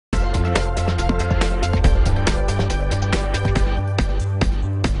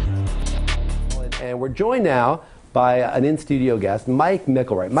We're joined now by an in-studio guest, Mike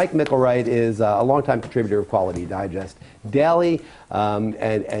Micklewright. Mike Micklewright is a longtime contributor of Quality Digest Daily,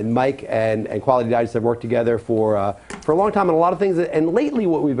 and Mike and Quality Digest have worked together for a long time on a lot of things. And lately,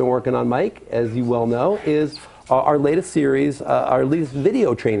 what we've been working on, Mike, as you well know, is our latest series, our latest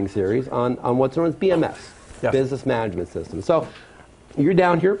video training series on what's known as BMS, yes. Business Management System. So you're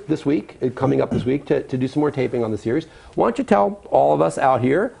down here this week, coming up this week, to do some more taping on the series. Why don't you tell all of us out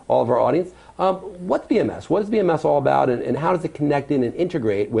here, all of our audience, what's BMS? What is BMS all about, and how does it connect in and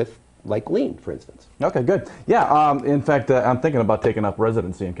integrate with, like, Lean, for instance? Okay, good. Yeah, in fact, I'm thinking about taking up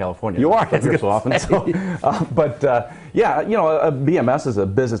residency in California. You are? Here so often. So, yeah, you know, a BMS is a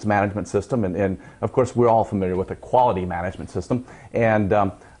business management system, and of course, we're all familiar with a quality management system. And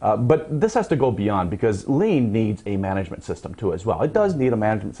but this has to go beyond, because Lean needs a management system too as well. It does need a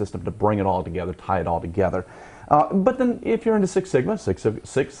management system to bring it all together, tie it all together. But then if you're into Six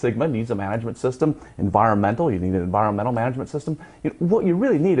Sigma needs a management system. Environmental, you need an environmental management system. What you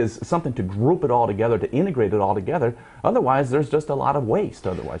really need is something to group it all together, to integrate it all together. Otherwise, there's just a lot of waste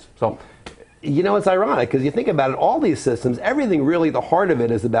otherwise. So, you know, it's ironic, because you think about it, all these systems, everything really, the heart of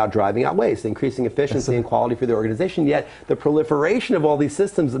it is about driving out waste, increasing efficiency and quality for the organization, yet the proliferation of all these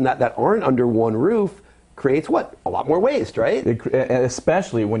systems that aren't under one roof creates what? A lot more waste, right?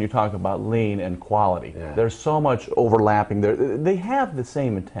 Especially when you talk about Lean and quality. Yeah. There's so much overlapping there. They have the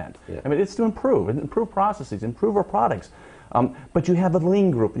same intent. Yeah. I mean, it's to improve processes, improve our products. But you have the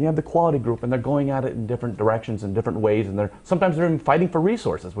Lean group and you have the quality group, and they're going at it in different directions in different ways, and sometimes they're even fighting for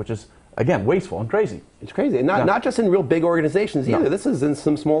resources, which is, again, wasteful and crazy. It's crazy, and not just in real big organizations either. No. This is in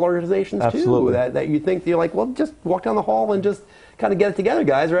some small organizations Absolutely. Too. That you think, you're like, well, just walk down the hall and just kind of get it together,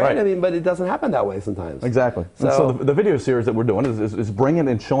 guys, right? I mean, but it doesn't happen that way sometimes. Exactly. So the video series that we're doing is bringing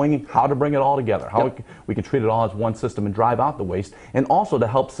and showing how to bring it all together, how we can treat it all as one system and drive out the waste, and also to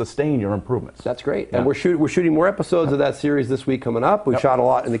help sustain your improvements. That's great. Yeah. And we're shooting more episodes of that series this week coming up. We shot a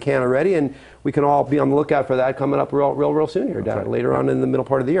lot in the can already, and we can all be on the lookout for that coming up real soon here, later on in the middle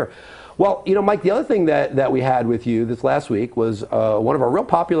part of the year. Well, you know, Mike, the other thing that we had with you this last week was one of our real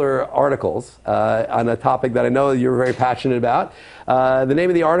popular articles on a topic that I know you're very passionate about. The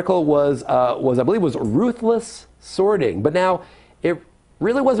name of the article was I believe, was Ruthless Sorting. But now, it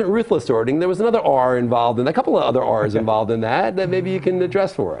really wasn't ruthless sorting. There was another R involved, and a couple of other R's involved in that maybe you can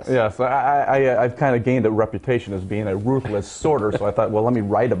address for us. Yes, I've kind of gained a reputation as being a ruthless sorter, so I thought, well, let me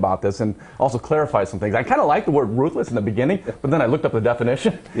write about this and also clarify some things. I kind of liked the word ruthless in the beginning, but then I looked up the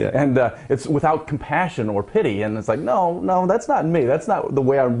definition, and it's without compassion or pity, and it's like, no, that's not me. That's not the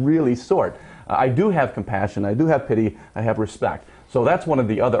way I really sort. I do have compassion, I do have pity, I have respect. So that's one of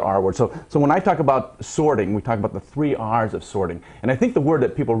the other R words. So when I talk about sorting, we talk about the 3 R's of sorting. And I think the word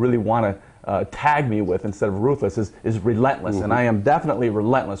that people really want to tag me with instead of ruthless is relentless. Mm-hmm. And I am definitely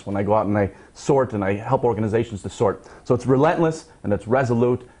relentless when I go out and I sort and I help organizations to sort. So it's relentless, and it's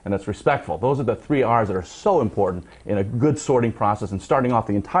resolute, and it's respectful. Those are the 3 R's that are so important in a good sorting process and starting off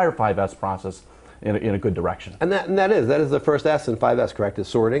the entire 5S process in a good direction. And that is the first S in 5S, correct? Is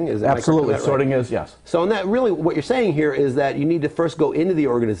sorting? Absolutely. Right? Sorting is, yes. So and that really, what you're saying here is that you need to first go into the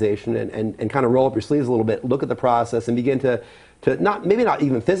organization and kind of roll up your sleeves a little bit, look at the process, and begin to maybe not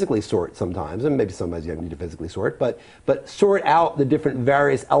even physically sort sometimes, and maybe sometimes you need to physically sort, but sort out the different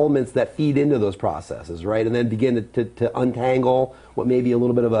various elements that feed into those processes, right? And then begin to untangle what may be a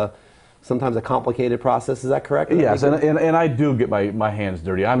little bit of sometimes a complicated process. Is that correct? Yes, and I do get my hands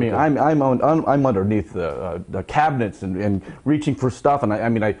dirty. I mean, okay. I'm underneath the cabinets and reaching for stuff, and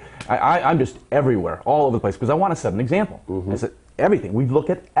I'm just everywhere, all over the place, because I want to set an example. Mm-hmm. I said everything. We look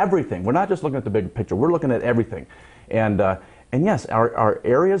at everything. We're not just looking at the big picture. We're looking at everything, and yes, our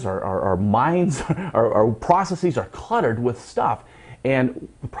areas, our minds, our processes are cluttered with stuff, and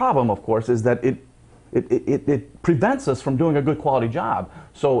the problem, of course, is that it prevents us from doing a good quality job.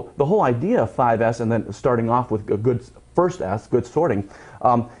 So the whole idea of 5S, and then starting off with a good first S, good sorting,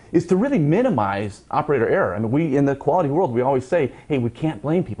 is to really minimize operator error. I mean, we in the quality world, we always say, hey, we can't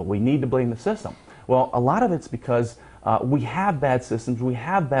blame people. We need to blame the system. Well, a lot of it's because we have bad systems, we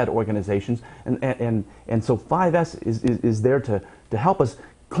have bad organizations, and so 5S is there to help us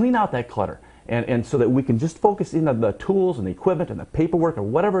clean out that clutter. And so that we can just focus in on the tools and the equipment and the paperwork or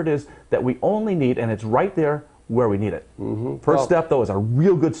whatever it is that we only need, and it's right there where we need it. Mm-hmm. First step, though, is a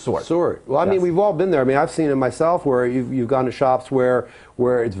real good sort. Well, I mean, we've all been there. I mean, I've seen it myself where you've gone to shops where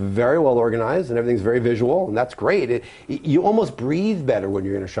it's very well organized and everything's very visual, and that's great. You almost breathe better when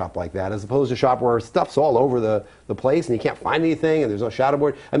you're in a shop like that, as opposed to a shop where stuff's all over the place and you can't find anything and there's no shadow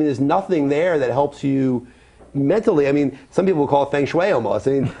board. I mean, there's nothing there that helps you mentally, I mean, some people will call it feng shui almost.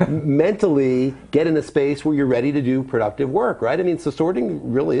 I mean, mentally get in a space where you're ready to do productive work, right? I mean, so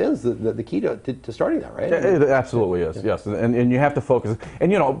sorting really is the key to starting that, right? It absolutely is, yes. And you have to focus.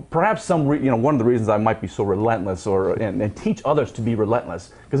 And, perhaps one of the reasons I might be so relentless and teach others to be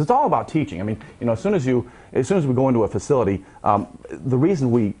relentless, because it's all about teaching. I mean, as soon as we go into a facility, the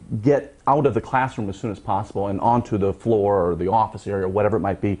reason we get out of the classroom as soon as possible and onto the floor or the office area or whatever it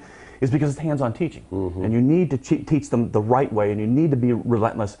might be is because it's hands-on teaching. And you need to teach them the right way, and you need to be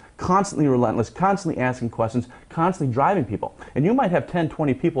relentless, constantly asking questions, constantly driving people. And you might have 10,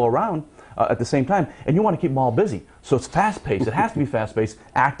 20 people around at the same time, and you want to keep them all busy. So it's fast-paced. It has to be fast-paced,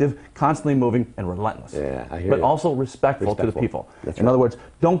 active, constantly moving, and relentless. Yeah, I hear but you. also respectful to the people. In other words,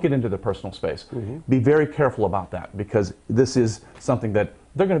 don't get into their personal space. Be very careful about that, because this is something that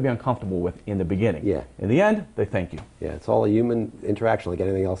they're going to be uncomfortable with in the beginning. Yeah. In the end, they thank you. Yeah, it's all a human interaction like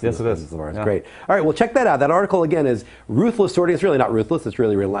anything else. Yes, it is. It's Yeah. great. All right, well, check that out. That article, again, is Ruthless Sorting. It's really not ruthless. It's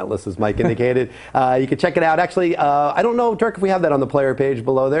really relentless, as Mike indicated. You can check it out. Actually, I don't know, Dirk, if we have that on the player page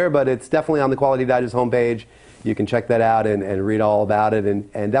below there, but it's definitely on the Quality Digest homepage. You can check that out and read all about it.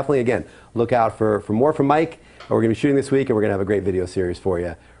 And definitely, again, look out for more from Mike. We're going to be shooting this week, and we're going to have a great video series for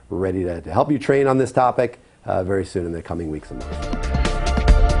you. We're ready to help you train on this topic very soon in the coming weeks and months.